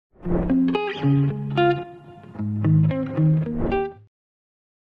Hello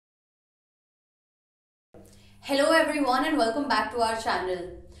everyone and welcome back to our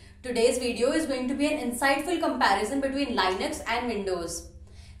channel. Today's video is going to be an insightful comparison between Linux and Windows.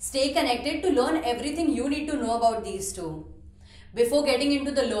 Stay connected to learn everything you need to know about these two. Before getting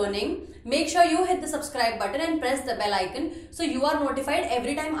into the learning, make sure you hit the subscribe button and press the bell icon so you are notified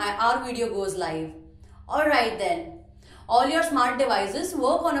every time our video goes live. Alright then. All your smart devices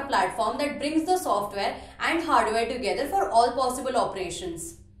work on a platform that brings the software and hardware together for all possible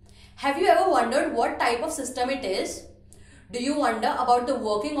operations. Have you ever wondered what type of system it is? Do you wonder about the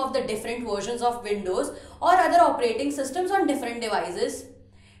working of the different versions of Windows or other operating systems on different devices?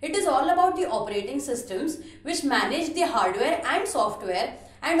 It is all about the operating systems which manage the hardware and software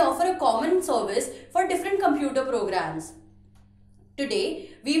and offer a common service for different computer programs. Today,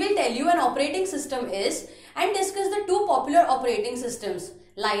 we will tell you an operating system is and discuss the two popular operating systems,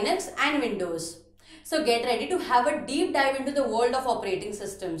 Linux and Windows. So get ready to have a deep dive into the world of operating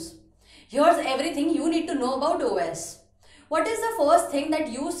systems. Here's everything you need to know about OS. What is the first thing that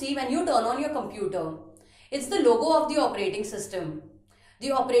you see when you turn on your computer? It's the logo of the operating system.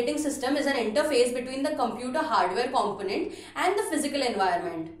 The operating system is an interface between the computer hardware component and the physical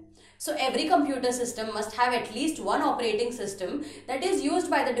environment. So every computer system must have at least one operating system that is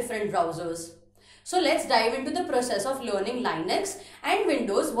used by the different browsers. So let's dive into the process of learning Linux and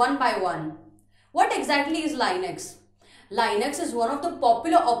Windows one by one. What exactly is Linux? Linux is one of the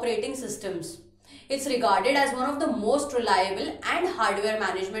popular operating systems. It's regarded as one of the most reliable and hardware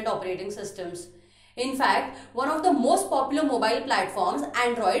management operating systems. In fact, one of the most popular mobile platforms,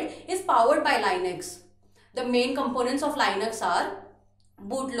 Android, is powered by Linux. The main components of Linux are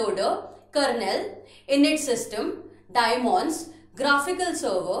bootloader, kernel, init system, daemons, graphical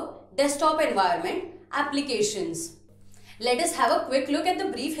server, desktop environment, applications. Let us have a quick look at the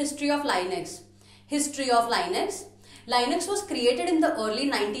brief history of Linux. History of Linux. Linux was created in the early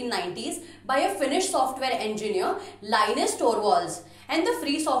 1990s by a Finnish software engineer, Linus Torvalds, and the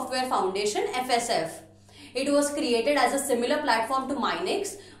Free Software Foundation, FSF. It was created as a similar platform to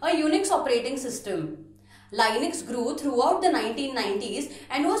Minix, a Unix operating system. Linux grew throughout the 1990s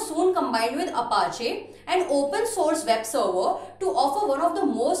and was soon combined with Apache, an open source web server, to offer one of the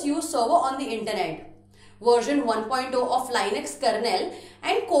most used server on the internet. Version 1.0 of Linux kernel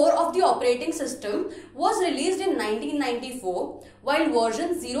and core of the operating system was released in 1994, while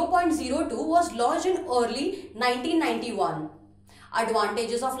version 0.02 was launched in early 1991.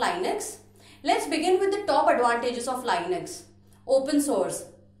 Advantages of Linux. Let's begin with the top advantages of Linux. Open source.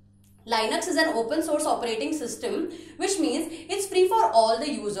 Linux is an open source operating system, which means it's free for all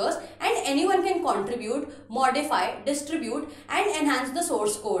the users and anyone can contribute, modify, distribute and enhance the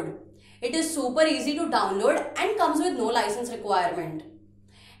source code. It is super easy to download and comes with no license requirement.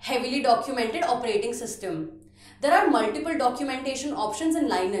 Heavily documented operating system. There are multiple documentation options in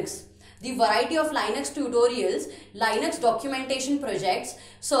Linux. The variety of Linux tutorials, Linux documentation projects,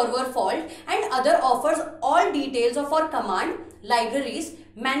 server fault and other offers all details of our command, libraries,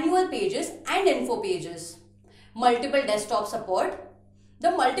 manual pages and info pages. Multiple desktop support.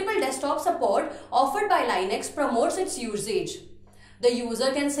 The multiple desktop support offered by Linux promotes its usage. The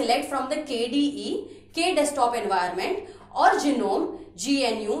user can select from the KDE, K desktop environment or GNOME,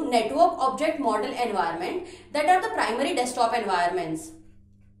 GNU network object model environment that are the primary desktop environments.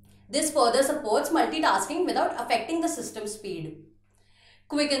 This further supports multitasking without affecting the system speed.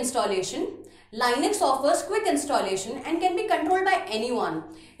 Quick installation. Linux offers quick installation and can be controlled by anyone,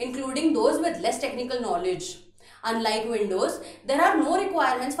 including those with less technical knowledge. Unlike Windows, there are no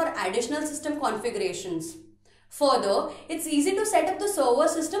requirements for additional system configurations. Further, it's easy to set up the server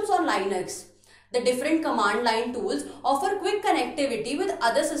systems on Linux. The different command line tools offer quick connectivity with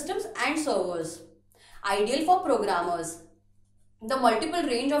other systems and servers. Ideal for programmers. The multiple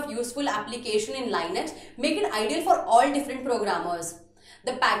range of useful applications in Linux make it ideal for all different programmers.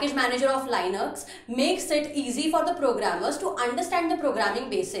 The package manager of Linux makes it easy for the programmers to understand the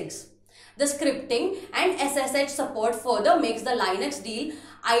programming basics. The scripting and SSH support further makes the Linux deal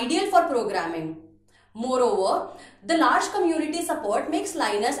ideal for programming. Moreover, the large community support makes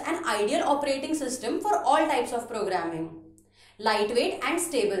Linux an ideal operating system for all types of programming. Lightweight and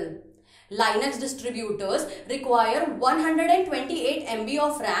stable. Linux distributors require 128 MB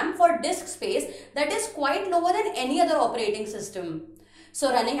of RAM for disk space that is quite lower than any other operating system.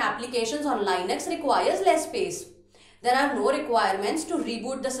 So running applications on Linux requires less space. There are no requirements to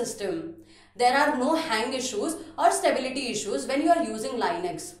reboot the system. There are no hang issues or stability issues when you are using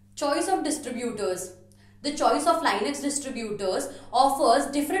Linux. Choice of distributors. The choice of Linux distributors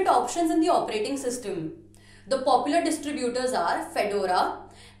offers different options in the operating system. The popular distributors are Fedora,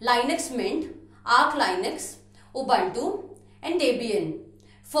 Linux Mint, Arch Linux, Ubuntu, and Debian.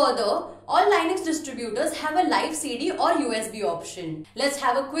 Further, all Linux distributors have a live CD or USB option. Let's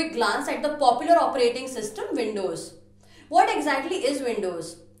have a quick glance at the popular operating system Windows. What exactly is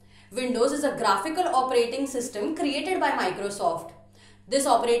Windows? Windows is a graphical operating system created by Microsoft. This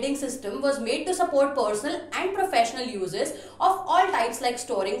operating system was made to support personal and professional uses of all types like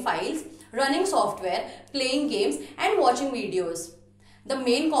storing files, running software, playing games, and watching videos. The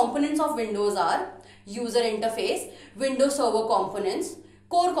main components of Windows are user interface, Windows Server components,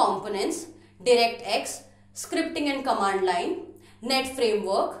 core components, DirectX, scripting and command line, net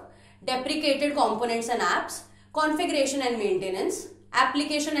framework, deprecated components and apps, configuration and maintenance,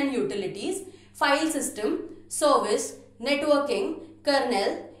 application and utilities, file system, service, networking,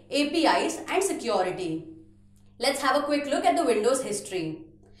 kernel, APIs, and security. Let's have a quick look at the Windows history.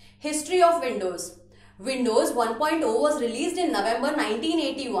 History of Windows. Windows 1.0 was released in November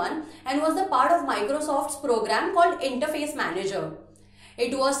 1981 and was the part of Microsoft's program called Interface Manager.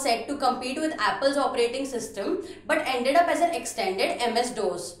 It was set to compete with Apple's operating system but ended up as an extended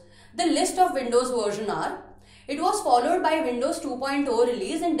MS-DOS. The list of Windows versions are: it was followed by Windows 2.0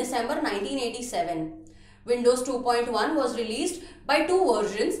 release in December 1987. Windows 2.1 was released by two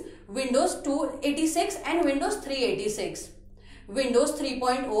versions, Windows 286 and Windows 386. Windows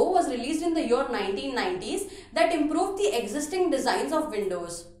 3.0 was released in the year 1990s that improved the existing designs of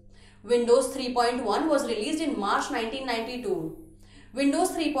Windows. Windows 3.1 was released in March 1992.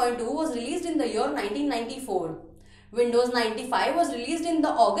 Windows 3.2 was released in the year 1994. Windows 95 was released in the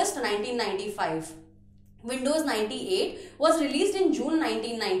August 1995. Windows 98 was released in June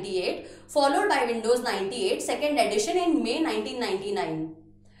 1998, followed by Windows 98 second edition in May 1999.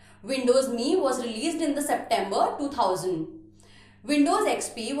 Windows Me was released in the September 2000. Windows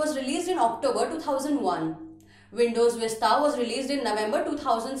XP was released in October 2001. Windows Vista was released in November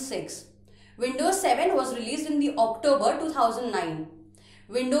 2006. Windows 7 was released in the October 2009.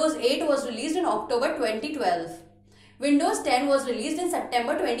 Windows 8 was released in October 2012. Windows 10 was released in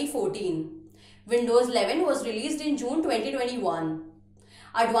September 2014. Windows 11 was released in June 2021.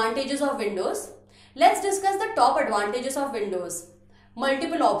 Advantages of Windows. Let's discuss the top advantages of Windows.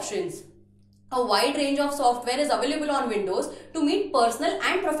 Multiple options. A wide range of software is available on Windows to meet personal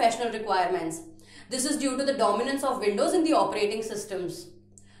and professional requirements. This is due to the dominance of Windows in the operating systems.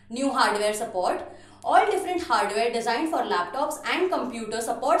 New hardware support. All different hardware designed for laptops and computers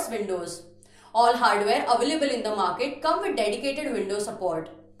supports Windows. All hardware available in the market come with dedicated Windows support.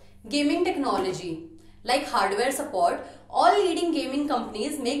 Gaming technology. Like hardware support, all leading gaming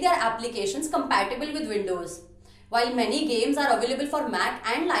companies make their applications compatible with Windows. While many games are available for Mac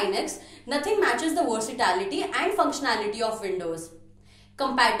and Linux, nothing matches the versatility and functionality of Windows.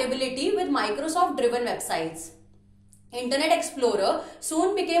 Compatibility with Microsoft-driven websites. Internet Explorer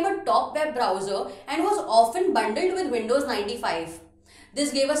soon became a top web browser and was often bundled with Windows 95.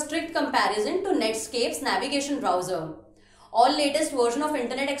 This gave a strict comparison to Netscape's navigation browser. All latest versions of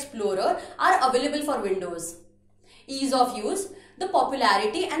Internet Explorer are available for Windows. Ease of use. The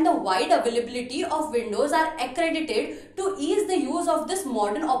popularity and the wide availability of Windows are accredited to ease the use of this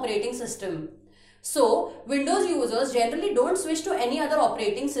modern operating system. So, Windows users generally don't switch to any other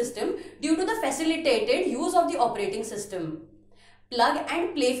operating system due to the facilitated use of the operating system. Plug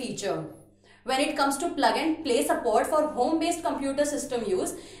and play feature. When it comes to plug and play support for home-based computer system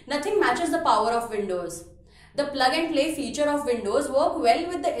use, nothing matches the power of Windows. The plug and play feature of Windows work well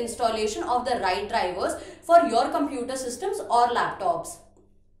with the installation of the right drivers for your computer systems or laptops.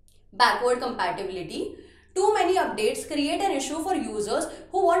 Backward compatibility. Too many updates create an issue for users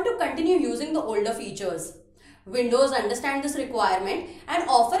who want to continue using the older features. Windows understands this requirement and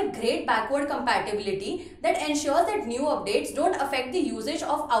offer great backward compatibility that ensures that new updates don't affect the usage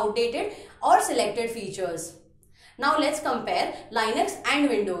of outdated or selected features. Now let's compare Linux and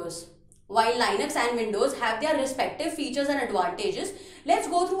Windows. While Linux and Windows have their respective features and advantages, let's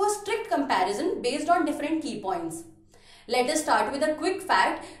go through a strict comparison based on different key points. Let us start with a quick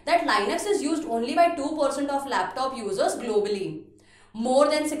fact that Linux is used only by 2% of laptop users globally. More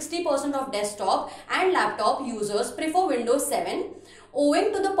than 60% of desktop and laptop users prefer Windows 7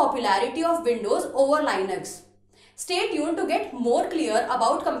 owing to the popularity of Windows over Linux. Stay tuned to get more clear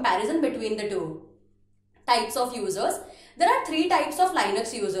about comparison between the two. Types of users. There are three types of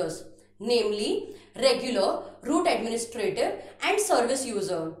Linux users, namely regular, root administrative, and service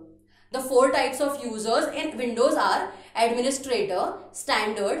user. The four types of users in Windows are administrator,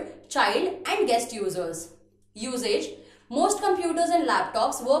 standard, child, and guest users. Usage. Most computers and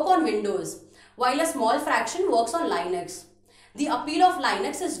laptops work on Windows, while a small fraction works on Linux. The appeal of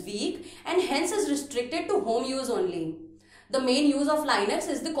Linux is weak and hence is restricted to home use only. The main use of Linux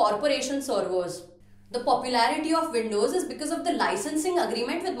is the corporation servers. The popularity of Windows is because of the licensing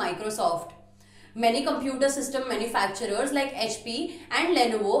agreement with Microsoft. Many computer system manufacturers like HP and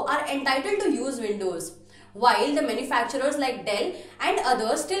Lenovo are entitled to use Windows, while the manufacturers like Dell and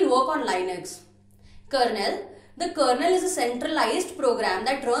others still work on Linux. Kernel. The kernel is a centralized program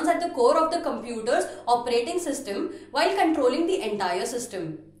that runs at the core of the computer's operating system while controlling the entire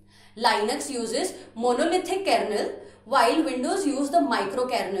system. Linux uses monolithic kernel while Windows use the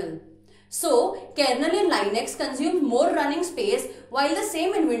microkernel. So, kernel in Linux consumes more running space while the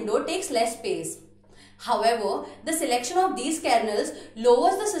same in Windows takes less space. However, the selection of these kernels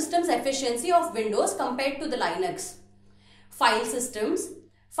lowers the system's efficiency of Windows compared to the Linux. File systems.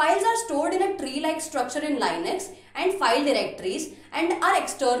 Files are stored in a tree-like structure in Linux, and file directories and our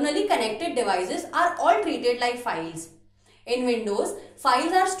externally connected devices are all treated like files. In Windows,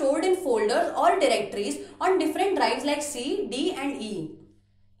 files are stored in folders or directories on different drives like C, D and E.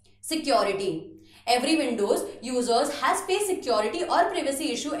 Security. Every Windows user has faced security or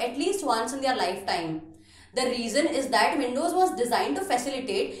privacy issue at least once in their lifetime. The reason is that Windows was designed to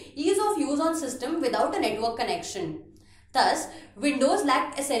facilitate ease of use on system without a network connection. Thus, Windows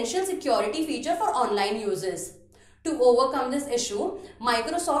lacked essential security feature for online users. To overcome this issue,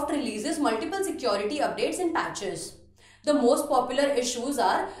 Microsoft releases multiple security updates and patches. The most popular issues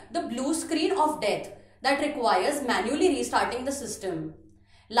are the blue screen of death that requires manually restarting the system.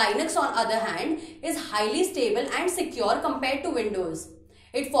 Linux, on the other hand, is highly stable and secure compared to Windows.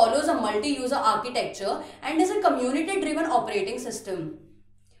 It follows a multi-user architecture and is a community-driven operating system.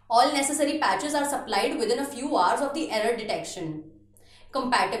 All necessary patches are supplied within a few hours of the error detection.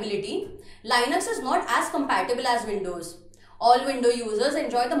 Compatibility. Linux is not as compatible as Windows. All Windows users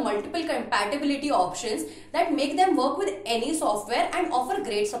enjoy the multiple compatibility options that make them work with any software and offer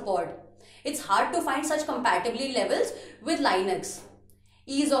great support. It's hard to find such compatibility levels with Linux.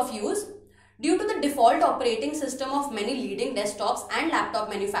 Ease of use. Due to the default operating system of many leading desktops and laptop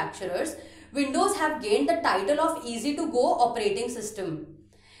manufacturers, Windows have gained the title of easy-to-go operating system.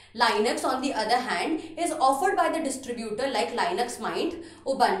 Linux, on the other hand, is offered by the distributor like Linux Mint,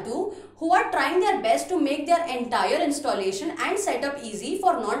 Ubuntu, who are trying their best to make their entire installation and setup easy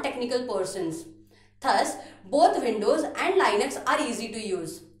for non-technical persons. Thus, both Windows and Linux are easy to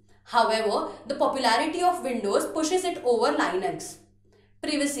use. However, the popularity of Windows pushes it over Linux.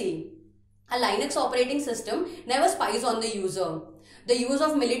 Privacy. A Linux operating system never spies on the user. The use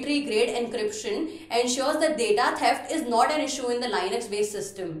of military-grade encryption ensures that data theft is not an issue in the Linux-based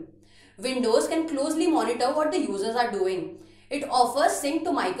system. Windows can closely monitor what the users are doing. It offers sync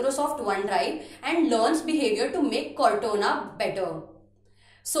to Microsoft OneDrive and learns behavior to make Cortana better.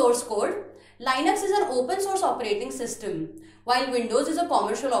 Source code. Linux is an open source operating system, while Windows is a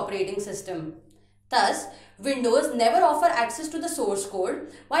commercial operating system. Thus, Windows never offer access to the source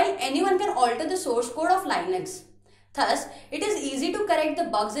code, while anyone can alter the source code of Linux. Thus, it is easy to correct the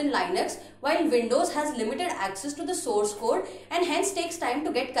bugs in Linux, while Windows has limited access to the source code and hence takes time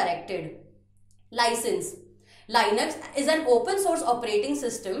to get corrected. License. Linux is an open source operating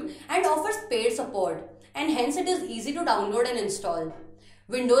system and offers paid support, and hence it is easy to download and install.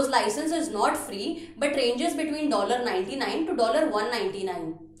 Windows license is not free but ranges between $99 to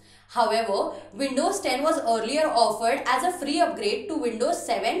 $199. However, Windows 10 was earlier offered as a free upgrade to Windows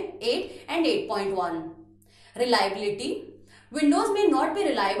 7, 8 and 8.1. Reliability. Windows may not be a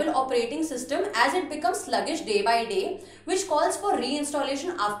reliable operating system as it becomes sluggish day by day, which calls for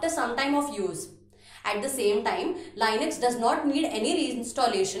reinstallation after some time of use. At the same time, Linux does not need any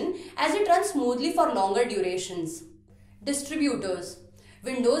reinstallation as it runs smoothly for longer durations. Distributors.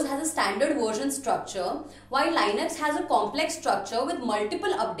 Windows has a standard version structure, while Linux has a complex structure with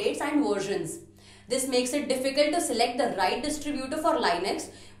multiple updates and versions. This makes it difficult to select the right distributor for Linux,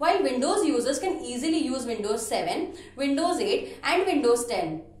 while Windows users can easily use Windows 7, Windows 8 and Windows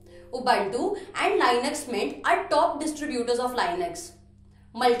 10. Ubuntu and Linux Mint are top distributors of Linux.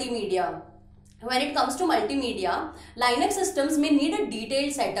 Multimedia. When it comes to multimedia, Linux systems may need a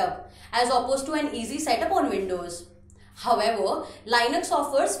detailed setup as opposed to an easy setup on Windows. However, Linux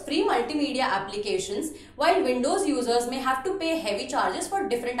offers free multimedia applications, while Windows users may have to pay heavy charges for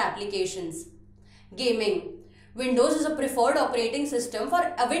different applications. Gaming. Windows is a preferred operating system for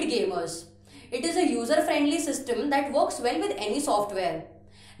avid gamers. It is a user-friendly system that works well with any software.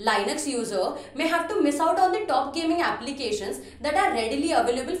 Linux user may have to miss out on the top gaming applications that are readily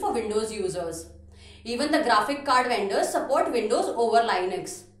available for Windows users. Even the graphic card vendors support Windows over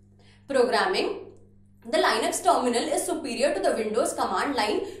Linux. Programming. The Linux terminal is superior to the Windows command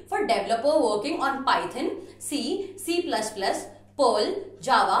line for developer working on Python, C, C++, Perl,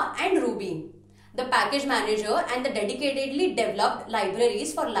 Java and Ruby. The package manager and the dedicatedly developed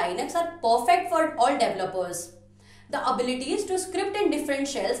libraries for Linux are perfect for all developers. The abilities to script in different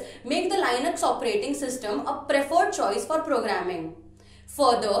shells make the Linux operating system a preferred choice for programming.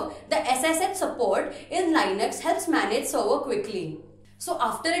 Further, the SSH support in Linux helps manage server quickly. So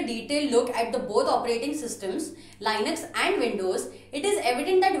after a detailed look at the both operating systems, Linux and Windows, it is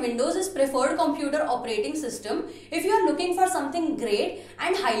evident that Windows is preferred computer operating system if you are looking for something great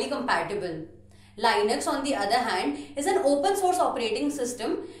and highly compatible. Linux, on the other hand, is an open source operating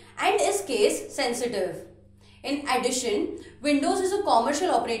system and is case sensitive. In addition, Windows is a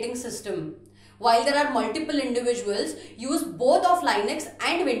commercial operating system. While there are multiple individuals use both of Linux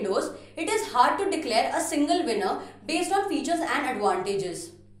and Windows, it is hard to declare a single winner based on features and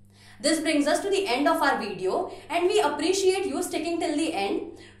advantages. This brings us to the end of our video and we appreciate you sticking till the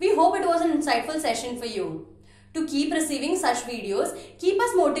end. We hope it was an insightful session for you. To keep receiving such videos, keep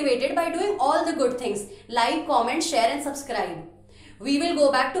us motivated by doing all the good things like, comment, share and subscribe. We will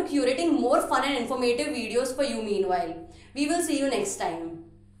go back to curating more fun and informative videos for you meanwhile. We will see you next time.